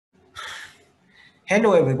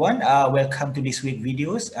Hello everyone, welcome to this week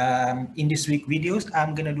videos. In this week videos,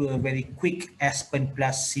 I'm gonna do a very quick Aspen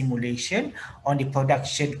Plus simulation on the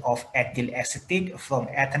production of ethyl acetate from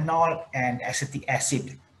ethanol and acetic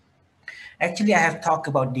acid. Actually, I have talked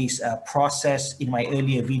about this process in my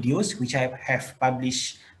earlier videos, which I have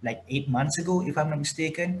published like 8 months ago, if I'm not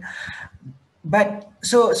mistaken. But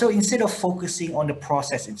so instead of focusing on the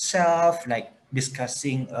process itself, like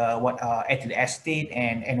discussing what are ethyl acetate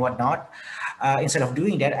and whatnot, instead of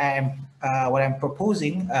doing that, what I'm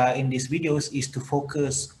proposing in these videos is to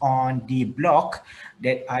focus on the block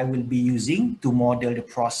that I will be using to model the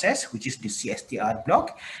process, which is the CSTR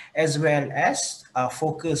block, as well as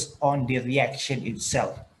focus on the reaction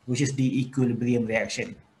itself, which is the equilibrium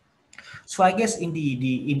reaction. So I guess when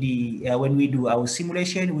we do our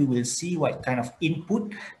simulation, we will see what kind of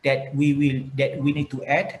input that we need to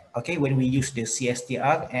add. Okay, when we use the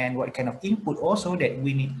CSTR, and what kind of input also that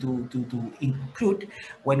we need to include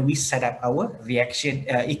when we set up our reaction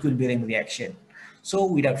equilibrium reaction. So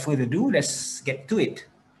without further ado, let's get to it.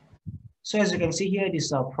 So as you can see here,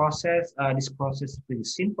 this process. This process is pretty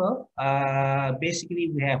simple. Basically,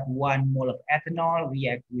 we have 1 mole of ethanol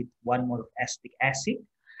react with 1 mole of acetic acid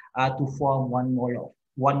to form 1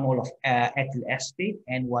 mole of ethyl acetate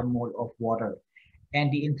and 1 mole of water.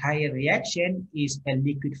 And the entire reaction is a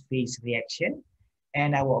liquid phase reaction.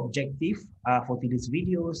 And our objective for today's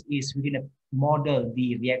videos is we're gonna model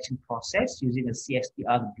the reaction process using a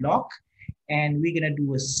CSTR block. And we're going to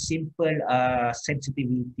do a simple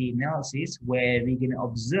sensitivity analysis where we're going to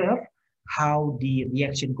observe how the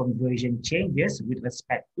reaction conversion changes with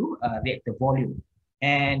respect to reactor volume.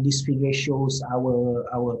 And this figure shows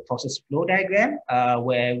our process flow diagram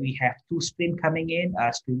where we have 2 streams coming in,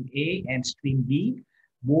 stream A and stream B.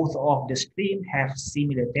 Both of the streams have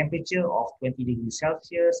similar temperature of 20 degrees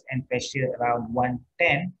Celsius and pressure around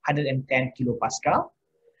 110 kilopascal.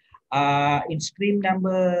 In stream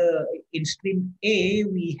A,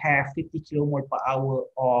 we have 50 kilomole per hour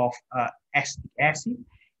of acetic acid,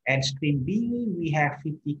 and stream B, we have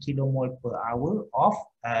 50 kilomole per hour of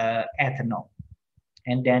ethanol.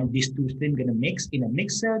 And then these 2 streams going to mix in a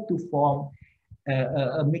mixer to form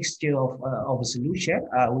a mixture of a solution,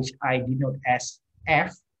 which I denote as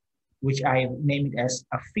F, which I name it as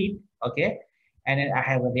a feed, okay? And then I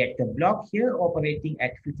have a reactor block here operating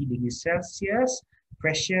at 50 degrees Celsius,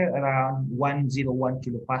 pressure around 101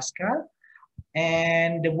 kilopascal,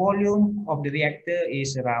 and the volume of the reactor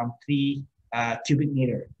is around 3 cubic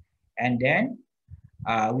meter. And then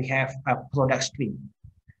we have a product stream.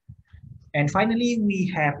 And finally, we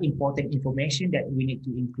have important information that we need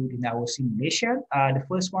to include in our simulation. The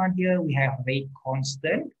first one here, we have rate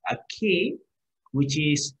constant, K, which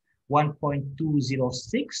is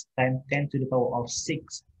 1.206 times 10 to the power of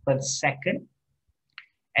 6 per second.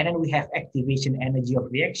 And then we have activation energy of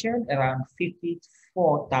reaction around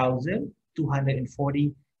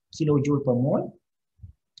 54,240 kilojoule per mole.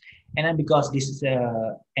 And then because this is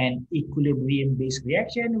an equilibrium-based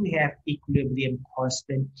reaction, we have equilibrium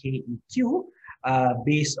constant KEQ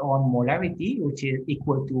based on molarity, which is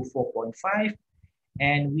equal to 4.5.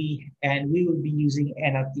 And we will be using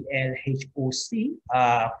NRTL HOC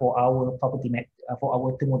for our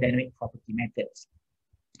thermodynamic property methods.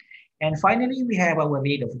 And finally, we have our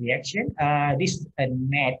rate of reaction. This is a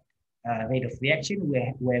net rate of reaction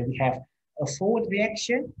where we have a forward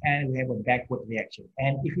reaction and we have a backward reaction.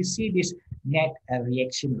 And if you see this net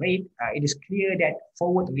reaction rate, it is clear that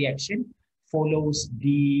forward reaction follows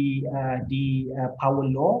the power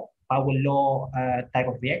law type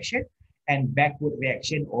of reaction, and backward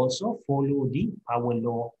reaction also follow the power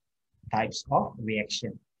law types of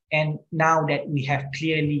reaction. And now that we have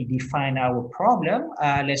clearly defined our problem,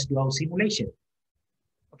 let's do our simulation.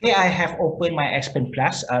 Okay, I have opened my Aspen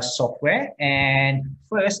Plus software. And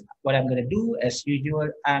first, what I'm going to do, as usual,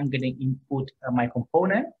 I'm going to input my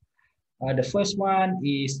component. The first one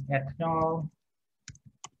is ethanol.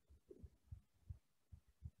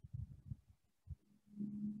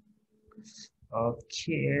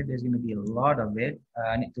 Okay, there's going to be a lot of it.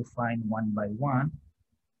 I need to find one by one.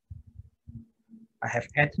 I have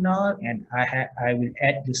ethanol, and I will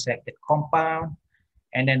add the selected compound,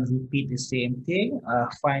 and then repeat the same thing.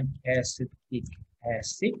 Find acetic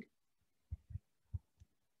acid.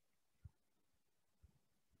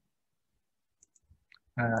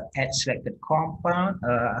 Add selected compound.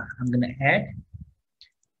 I'm gonna add.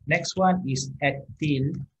 Next one is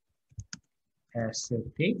ethyl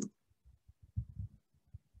acetate.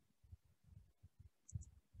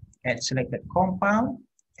 Add selected compound.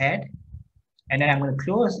 Add. And then I'm going to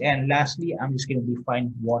close. And lastly, I'm just going to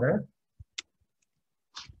define water.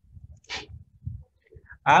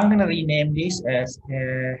 I'm gonna rename this as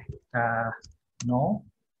no.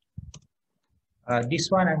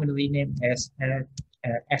 This one I'm gonna rename as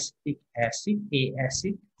acetic acid, A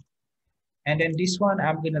acid, and then this one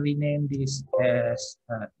I'm gonna rename this as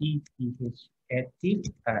ETH, ethyl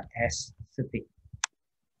acetate.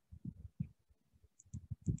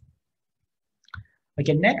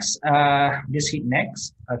 Okay, next, just hit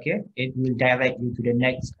next. Okay, it will direct you to the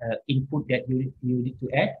next input that you need to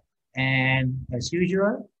add. And as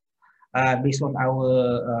usual, based on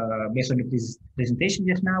based on the presentation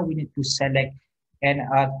just now, we need to select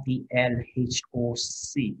NRTLHOC.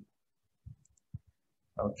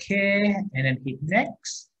 Okay, and then hit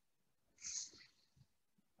next.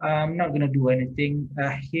 I'm not going to do anything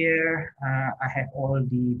here. I have all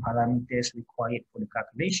the parameters required for the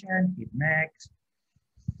calculation. Hit next.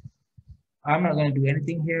 I'm not going to do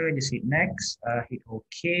anything here. Just hit next. Hit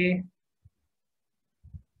OK.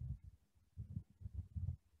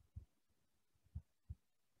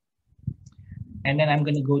 And then I'm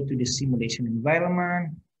going to go to the simulation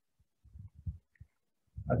environment.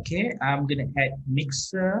 Okay, I'm going to add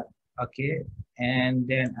mixer. Okay, and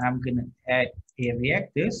then I'm going to add a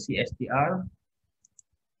reactor, CSTR.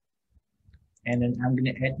 And then I'm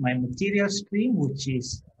going to add my material stream, which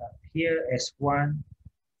is here as one.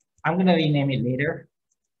 I'm going to rename it later.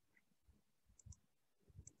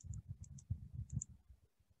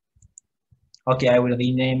 Okay, I will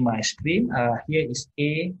rename my stream. Here is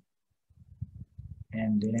A.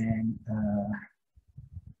 And then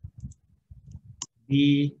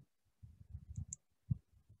B,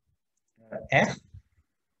 F,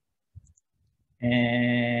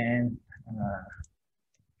 and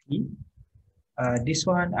P. This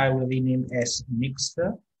one I will rename as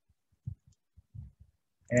mixer.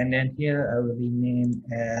 And then here I will rename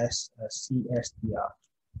as CSTR.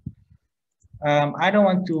 I don't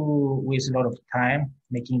want to waste a lot of time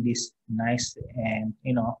making this nice and,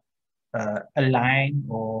 you know, aligned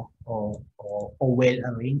or well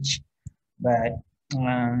arranged, but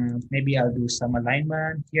maybe I'll do some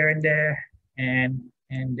alignment here and there, and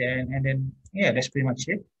then yeah, that's pretty much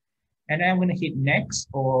it. And I'm gonna hit next,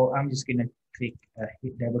 or I'm just gonna click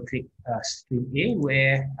double click stream A,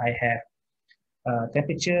 where I have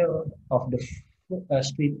temperature of the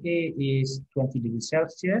stream A is 20 degrees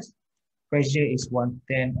Celsius, pressure is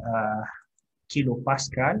 110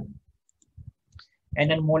 kilopascal. And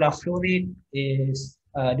then molar flow rate is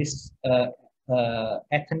this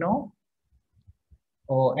ethanol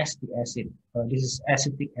or acetic acid. This is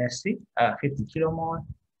acetic acid, 50 kilomole.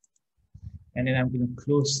 And then I'm going to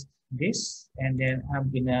close this, and then I'm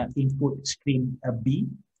going to input stream B.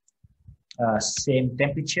 Same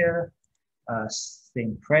temperature,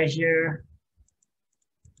 same pressure,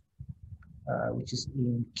 which is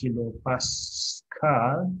in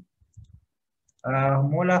kilopascal.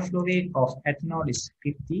 Molar flow rate of ethanol is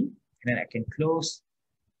 50, and then I can close.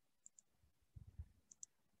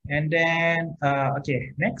 And then,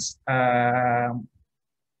 okay, next. I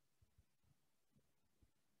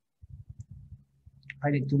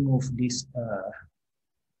need to move this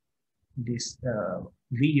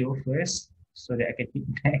video first so that I can hit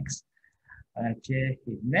next. Okay,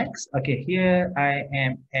 hit next. Okay, here I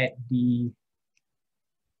am at the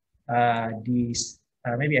this.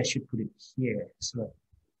 Maybe I should put it here. It's a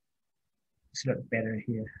lot better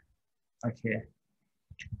here. Okay.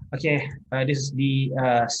 Okay. This is the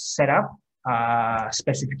setup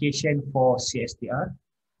specification for CSTR.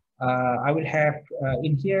 I will have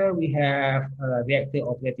in here we have a reactor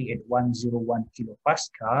operating at 101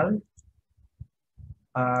 kilopascal.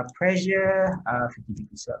 Pressure 50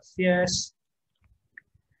 degrees Celsius,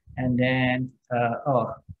 and then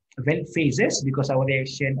vent phases, because our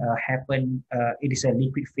reaction it is a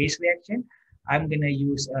liquid phase reaction. I'm gonna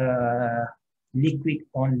use liquid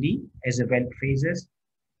only as a vent phases,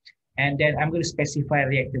 and then I'm going to specify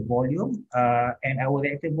reactor volume, and our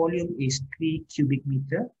reactor volume is 3 cubic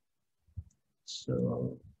meter.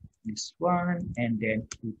 So this one, and then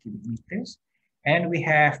 3 cubic meters, and we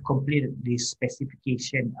have completed this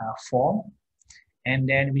specification form, and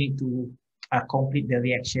then we need to complete the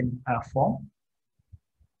reaction form.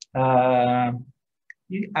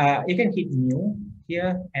 You can hit new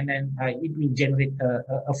here, and then it will generate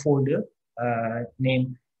a folder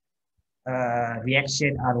named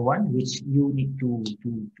reaction R1, which you need to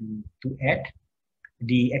add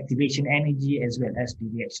the activation energy as well as the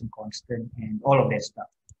reaction constant and all of that stuff.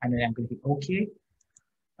 And then I'm going to hit OK.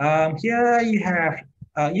 Here you have,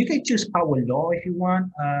 you can choose power law if you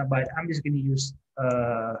want, but I'm just going to use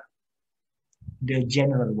the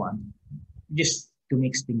general one, just to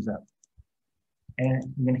mix things up.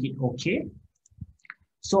 And I'm going to hit OK.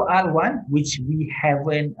 So R1, which we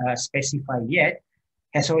haven't specified yet,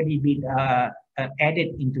 has already been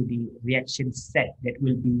added into the reaction set that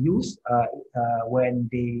will be used when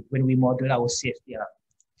we model our CSTR.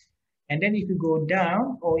 And then if you go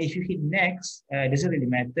down, or if you hit next, doesn't really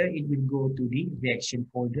matter. It will go to the reaction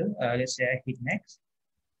folder. Let's say I hit next.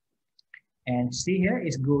 And see here,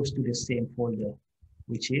 it goes to the same folder,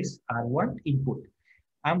 which is R1 input.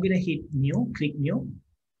 I'm going to hit new, click new.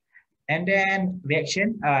 And then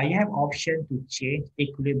reaction, you have option to change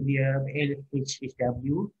equilibrium,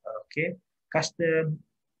 LHW, okay, custom,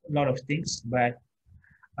 a lot of things, but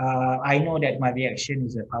I know that my reaction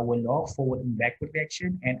is a power law, forward and backward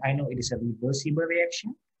reaction, and I know it is a reversible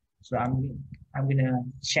reaction. So I'm gonna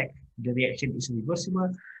check the reaction is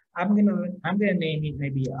reversible. I'm gonna name it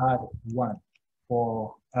maybe R1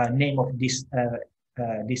 for name of this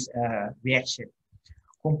reaction.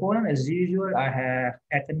 Component as usual, I have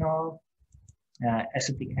ethanol,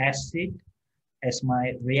 acetic acid as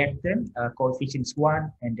my reactant, coefficients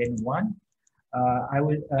 1 and then 1.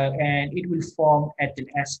 And it will form ethyl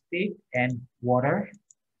acetate and water.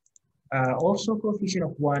 Also coefficient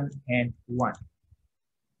of 1 and 1.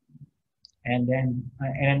 And then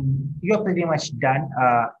and you're pretty much done.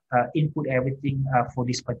 Input everything for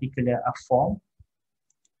this particular form,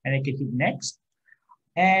 and I can hit next.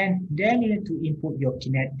 And then you need to input your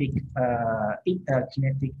kinetic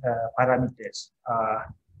parameters.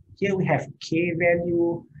 Here we have K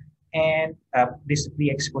value and these three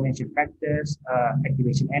exponential factors,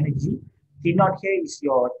 activation energy. T naught here is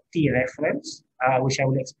your T reference, which I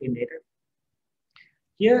will explain later.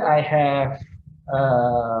 Here I have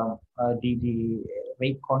the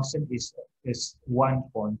rate constant is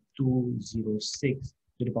 1.206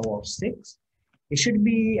 to the power of 6. It should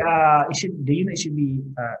be the unit should be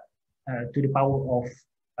to the power of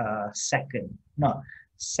second. No,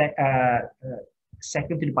 second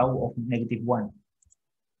to the power of -1.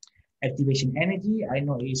 Activation energy, I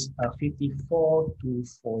know is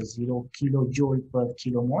 54,240 kilojoule per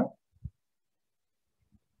kilomole.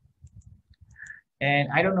 And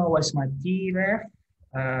I don't know what's my T ref,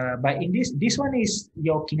 but in this one is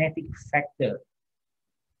your kinetic factor,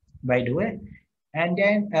 by the way. And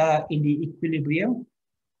then in the equilibrium,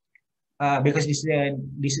 because this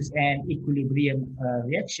is an equilibrium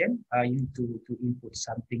reaction, you need to input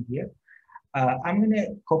something here. I'm going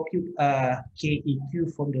to compute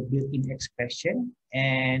KEQ from the built-in expression,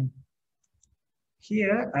 and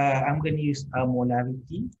here I'm going to use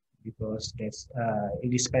molarity because that's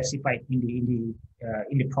it is specified in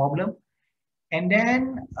the problem, and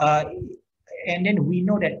then we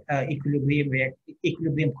know that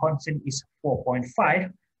equilibrium constant is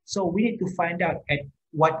 4.5. So we need to find out at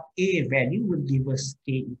what A value will give us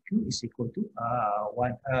KEQ is equal to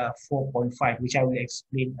 4.5, which I will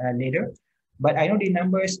explain later. But I know the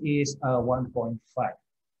numbers is 1.5.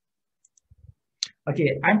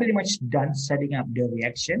 Okay, I'm pretty much done setting up the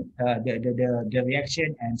reaction, the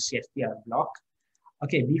reaction and CSTR block.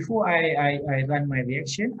 Okay, before I run my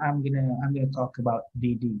reaction, I'm gonna talk about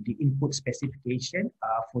the input specification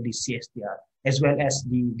for the CSTR, as well as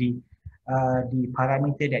the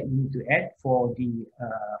parameter that you need to add for the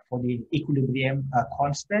equilibrium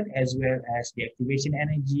constant, as well as the activation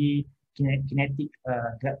energy, kinetic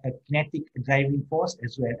driving force,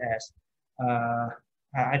 as well as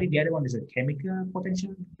I think the other one is a chemical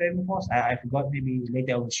potential driving force. I forgot, maybe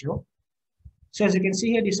later I will show. So as you can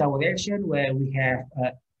see here, this is our reaction where we have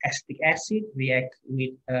acetic acid react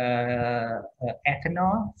with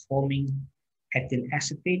ethanol, forming ethyl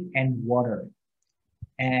acetate and water.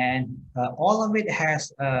 And all of it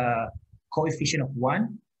has a coefficient of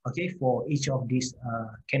 1, okay, for each of these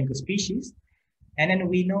chemical species. And then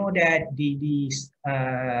we know that the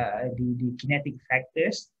kinetic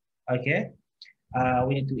factors, okay,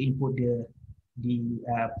 we need to input the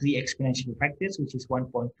pre-exponential factors, which is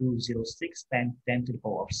 1.206 times 10 to the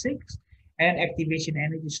power of 6, and activation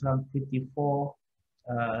energy is around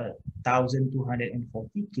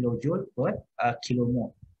 54,240 kilojoule per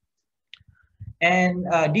kilomole. And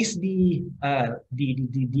this the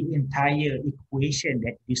entire equation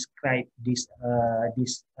that describe this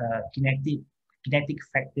kinetic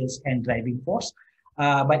factors and driving force.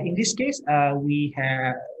 But in this case, we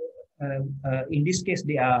have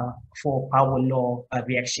they are for power law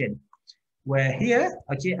reaction. Where here,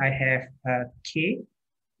 okay, I have K,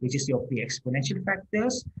 which is your pre-exponential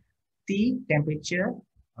factors, T, temperature,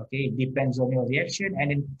 okay, depends on your reaction, and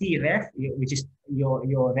then T ref, which is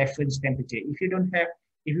your reference temperature. If you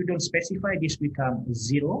don't specify, this become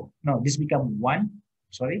 0. No, this become 1.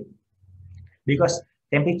 Sorry, because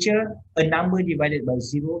temperature, a number divided by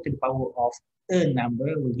 0 to the power of a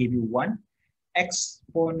number will give you 1.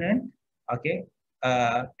 exponent, okay,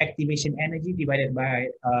 activation energy divided by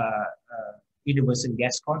universal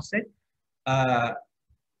gas constant,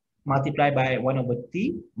 multiplied by 1 over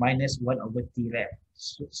T minus 1 over T ref.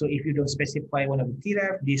 So if you don't specify 1 over T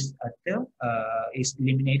ref, this term is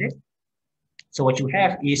eliminated. So what you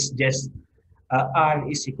have is just R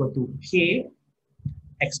is equal to K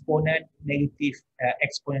exponent negative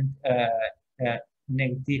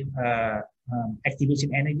negative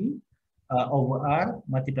activation energy over R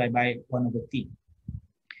multiplied by 1 over T.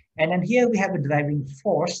 And then here we have a driving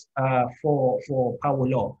force for power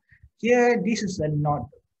law. Here, this is a not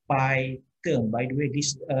pi term. By the way,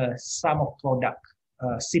 this sum of product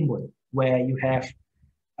symbol where you have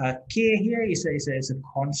K here is a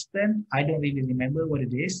constant. I don't really remember what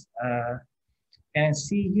it is. And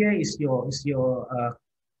C here is your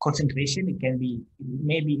concentration. It can be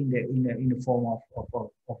maybe in the form of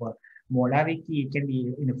a molarity. It can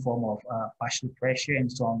be in the form of partial pressure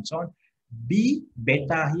and so on and so on. B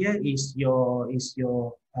beta here is your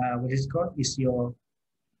what is it called? Is your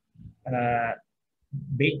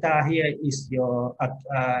beta here is your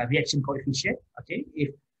reaction coefficient. Okay,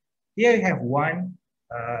 if here you have one,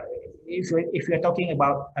 if you're talking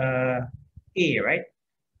about A, right?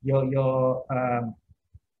 Your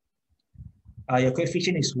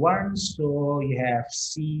coefficient is 1, so you have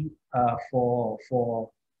C for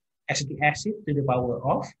acetic acid to the power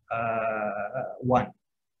of 1.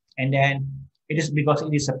 And then it is because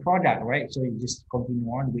it is a product, right? So you just continue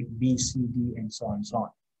on with B, C, D, and so on and so on.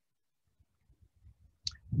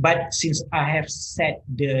 But since I have set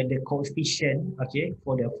the coefficient, okay,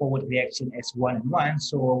 for the forward reaction as 1 and 1,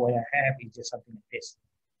 so what I have is just something like this.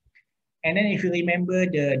 And then if you remember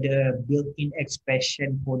the built-in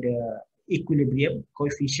expression for the equilibrium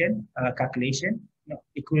coefficient calculation,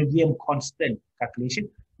 equilibrium constant calculation,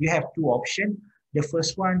 you have two options. The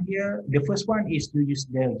first one is to use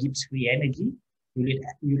the Gibbs free energy.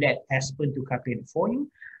 You let Aspen to calculate it for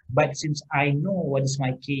you. But since I know what is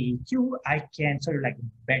my KEQ, I can sort of like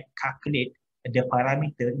back calculate the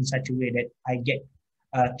parameter in such a way that I get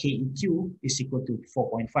KEQ is equal to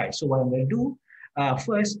 4.5. So what I'm going to do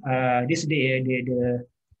first, this is the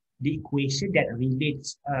equation that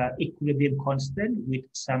relates equilibrium constant with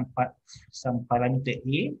some parameter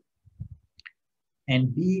A,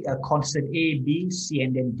 and B, a constant A, B, C,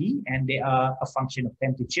 and then D, and they are a function of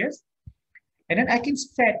temperatures. And then I can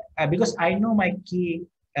set, because I know my K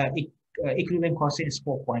equilibrium constant is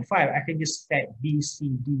 4.5, I can just set B, C,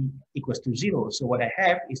 D equals to 0. So what I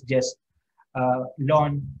have is just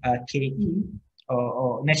ln KE,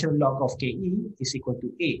 or natural log of KE is equal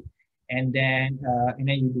to A. And then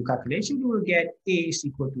you do calculation, you will get A is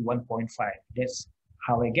equal to 1.5. That's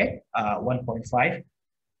how I get 1.5.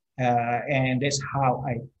 And that's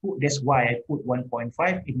why I put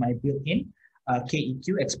 1.5 in my built-in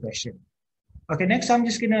KEQ expression. Okay, next I'm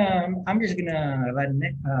just gonna run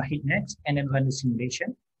hit next and then run the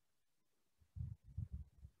simulation.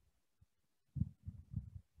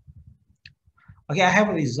 Okay, I have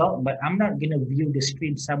a result, but I'm not gonna view the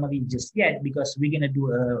screen summary just yet because we're gonna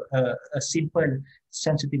do a simple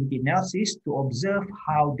sensitivity analysis to observe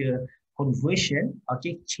how the conversion,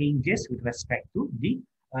 okay, changes with respect to the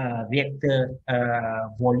reactor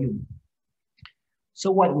volume. So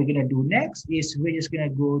what we're gonna do next is we're just gonna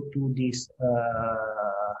go to this,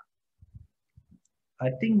 I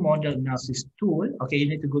think model analysis tool. Okay, you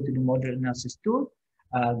need to go to the model analysis tool,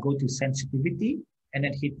 go to sensitivity, and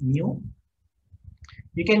then hit new.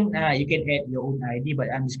 You can add your own ID, but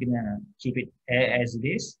I'm just gonna keep it as it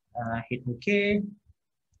is. Hit OK.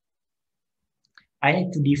 I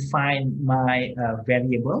need to define my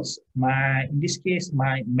variables. In this case,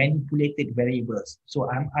 my manipulated variables. So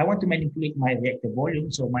I want to manipulate my reactor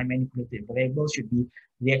volume. So my manipulated variable should be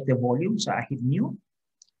reactor volume. So I hit new.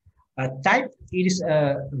 Type, it is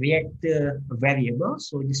a reactor variable.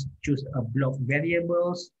 So just choose a block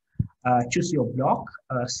variables. Choose your block.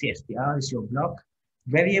 CSTR is your block.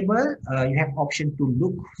 Variable, you have option to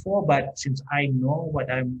look for, but since I know what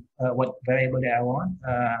variable that I want,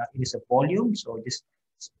 it is a volume, so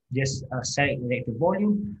just select reactor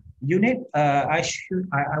volume. Unit, I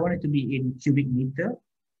want it to be in cubic meter.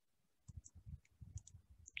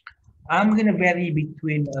 I'm gonna vary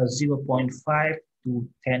between 0.5 to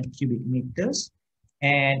 10 cubic meters,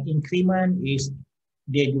 and increment is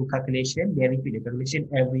they repeat the calculation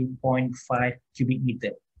every 0.5 cubic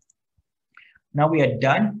meter. Now we are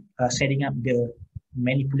done setting up the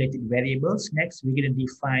manipulated variables. Next, we're going to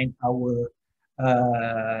define our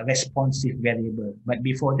responsive variable. But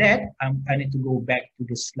before that, I need to go back to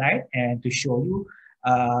the slide and to show you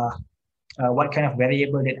what kind of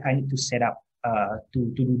variable that I need to set up. to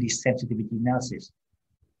do this sensitivity analysis.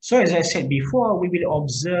 So as I said before, we will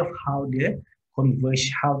observe how the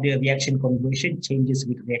reaction conversion changes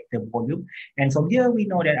with reactor volume. And from here, we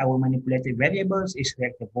know that our manipulated variables is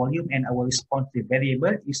reactor volume and our responsive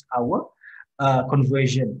variable is our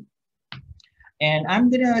conversion. And I'm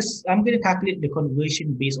gonna calculate the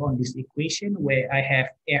conversion based on this equation where I have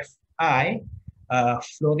Fi,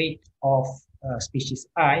 flow rate of species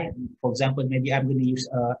I. For example, maybe I'm gonna use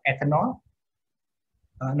ethanol.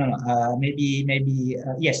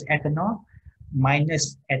 Yes, ethanol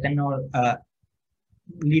minus ethanol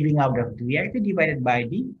leaving out of the reactor divided by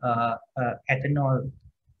the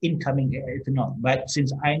incoming ethanol. But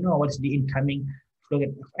since I know what's the incoming flow rate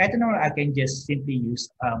of ethanol, I can just simply use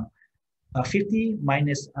 50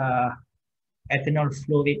 minus ethanol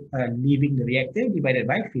flow rate leaving the reactor divided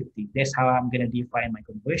by 50. That's how I'm going to define my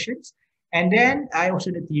conversions. And then I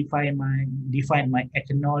also need to define my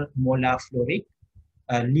ethanol molar flow rate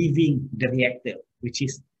leaving the reactor, which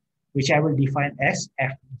I will define as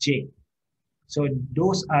Fj. So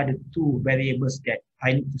those are the two variables that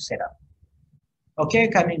I need to set up. Okay,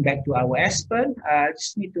 coming back to our Aspen, I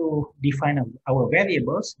just need to define our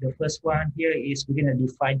variables. The first one here is we're going to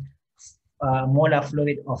define molar flow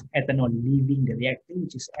rate of ethanol leaving the reactor,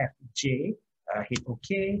 which is Fj. Hit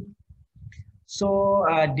OK. So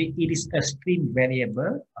it is a stream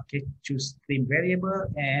variable. Okay, choose stream variable,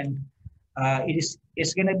 and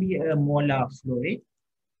it's going to be a molar flow rate.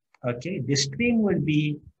 Okay, the stream will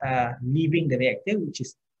be leaving the reactor, which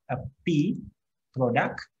is a P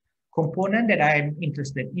product. Component that I'm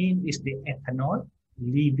interested in is the ethanol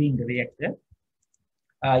leaving the reactor.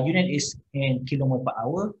 Unit is in kilomole per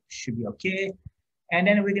hour, should be okay. And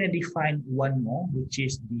then we're going to define one more, which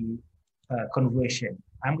is the conversion.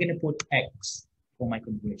 I'm going to put X for my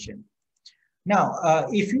conversion. Now,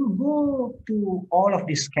 if you go to all of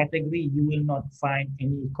this category, you will not find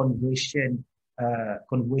any conversion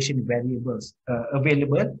variables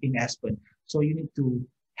available in Aspen. So you need to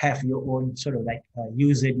have your own sort of like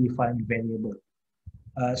user-defined variable.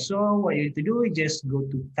 So what you need to do is just go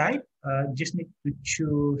to type. Just need to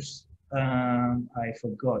choose. I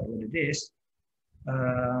forgot what it is.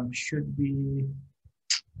 Should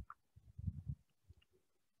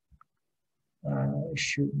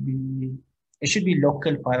be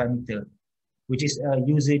local parameter, which is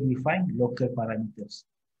user-defined local parameters.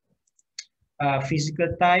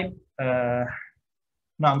 Physical type. No,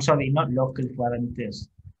 I'm sorry, not local parameters.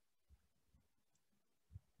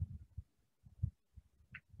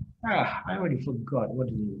 I already forgot what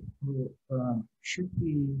it is. Should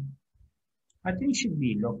be, I think it should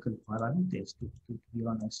be local parameters to be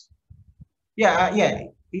honest. Yeah,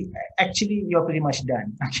 actually, you're pretty much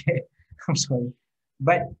done. Okay, I'm sorry,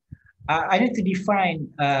 but I need to define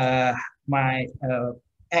my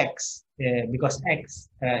X because X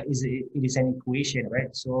is an equation,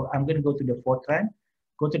 right? So I'm going to go to the Fortran,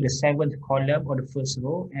 go to the 7th column or the first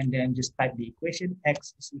row, and then just type the equation.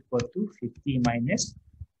 X is equal to 50 minus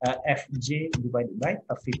Fj divided by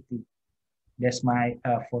 50. That's my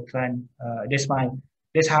Fortran. That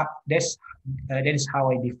is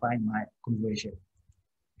how I define my conversion.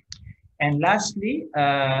 And lastly,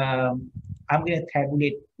 I'm going to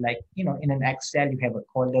tabulate, like, in an Excel, you have a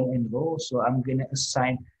column and row. So I'm going to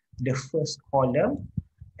assign the first column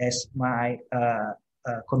as my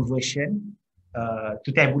conversion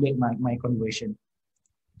to tabulate my conversion.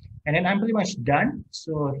 And then I'm pretty much done.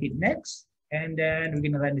 So hit next. And then we're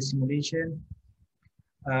going to run the simulation.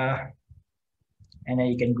 And then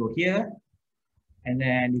you can go here. And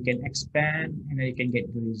then you can expand. And then you can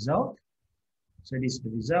get the result. So this is the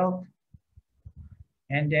result.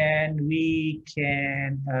 And then we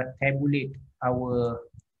can tabulate our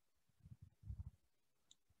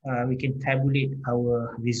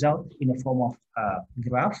result in the form of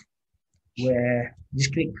graph, where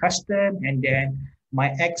just click custom, and then my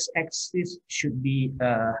x-axis should be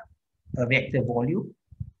a reactor volume.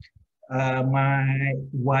 My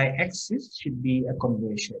y-axis should be a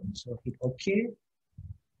conversion. So hit OK,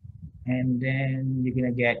 and then you're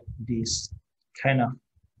gonna get this kind of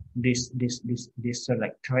this sort of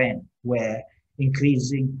like trend where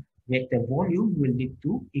increasing reactor volume will lead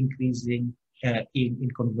to increasing in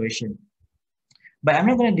conversion. But I'm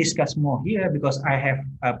not going to discuss more here because I have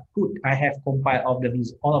compiled all of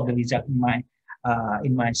the result in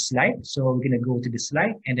my slide. So we're going to go to the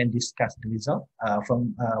slide and then discuss the result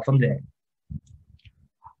from there.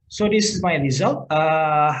 So this is my result.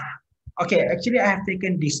 Okay, actually I have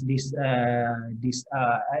taken this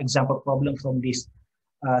example problem from this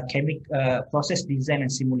process design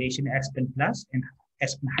and simulation Aspen Plus and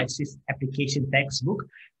Aspen HYSYS application textbook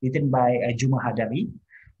written by Juma Hadari.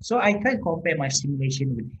 So I can compare my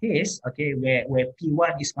simulation with his, okay, where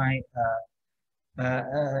P1 is my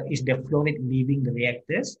is the fluoride leaving the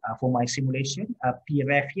reactors for my simulation.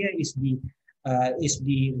 Pref here is the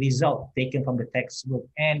result taken from the textbook.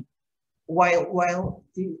 And while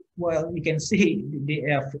you can see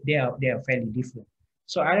they are fairly different.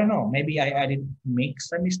 So I don't know. Maybe I did make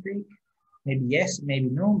some mistake. Maybe yes, maybe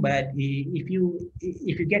no. But if you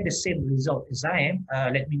get the same result as I am,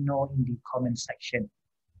 let me know in the comment section.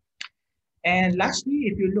 And lastly,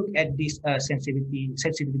 if you look at this sensitivity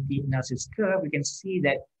analysis curve, we can see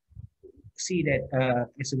that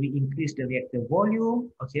as we increase the reactor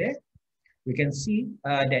volume, okay, we can see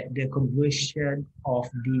that the conversion of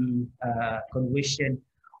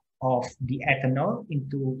the ethanol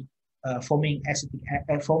into forming ethyl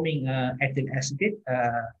acetate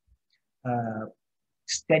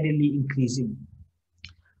steadily increasing.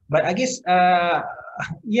 But I guess,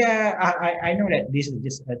 yeah, I know that this is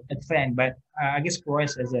just a trend, but I guess for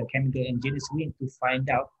us as a chemical engineers, we need to find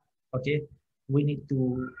out, okay, we need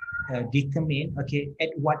to determine, okay, at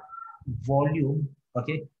what volume,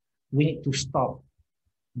 okay, we need to stop,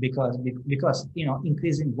 because you know,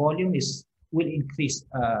 increasing volume will increase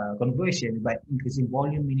conversion, but increasing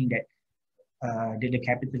volume meaning that the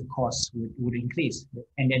capital costs would increase,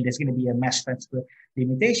 and then there's going to be a mass transfer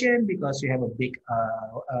limitation because you have a big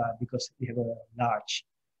because you have a large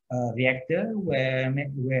reactor where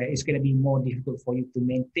it's going to be more difficult for you to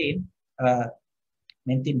maintain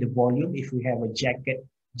the volume if we have a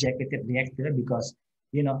jacketed reactor, because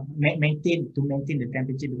you know maintain the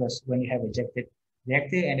temperature, because when you have a jacketed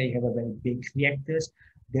reactor and then you have a very big reactors,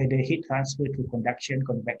 the heat transfer to conduction,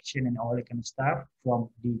 convection, and all that kind of stuff from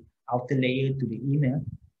the outer layer to the inner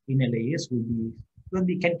layers can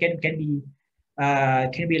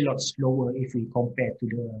be a lot slower if we compare to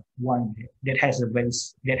the one that has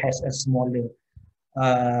a smaller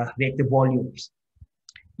reactor volumes.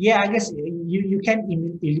 Yeah, I guess you can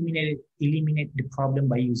eliminate the problem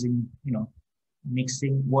by using, you know,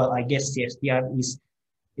 mixing. Well, I guess CSTR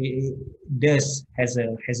has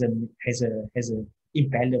a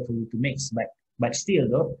impeller for you to mix, but still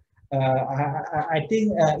though, I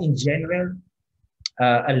think in general,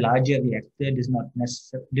 a larger reactor does not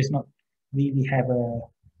really have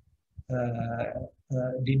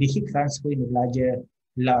the heat transfer in a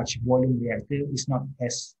large volume reactor is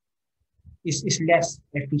less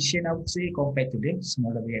efficient, I would say, compared to the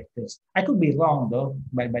smaller reactors. I could be wrong though,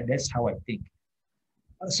 but that's how I think.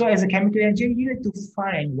 So as a chemical engineer, you need to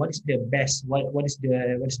find what is the best, what is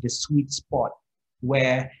the sweet spot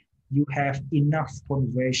where you have enough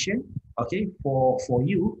conversion, okay, for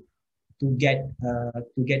you to get a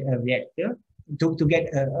reactor, to get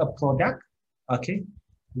a product, okay,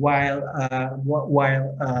 while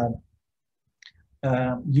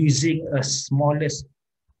using a smallest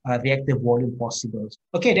reactor volume possible.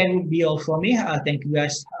 Okay, that would be all for me. Thank you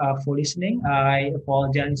guys for listening. I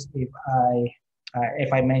apologize if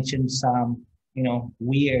I mentioned some, you know,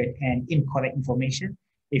 weird and incorrect information.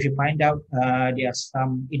 If you find out there are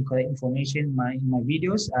some incorrect information in my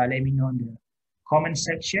videos, let me know in the comment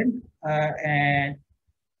section. And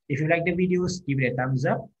if you like the videos, give it a thumbs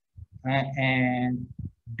up and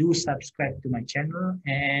do subscribe to my channel.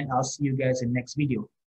 And I'll see you guys in the next video.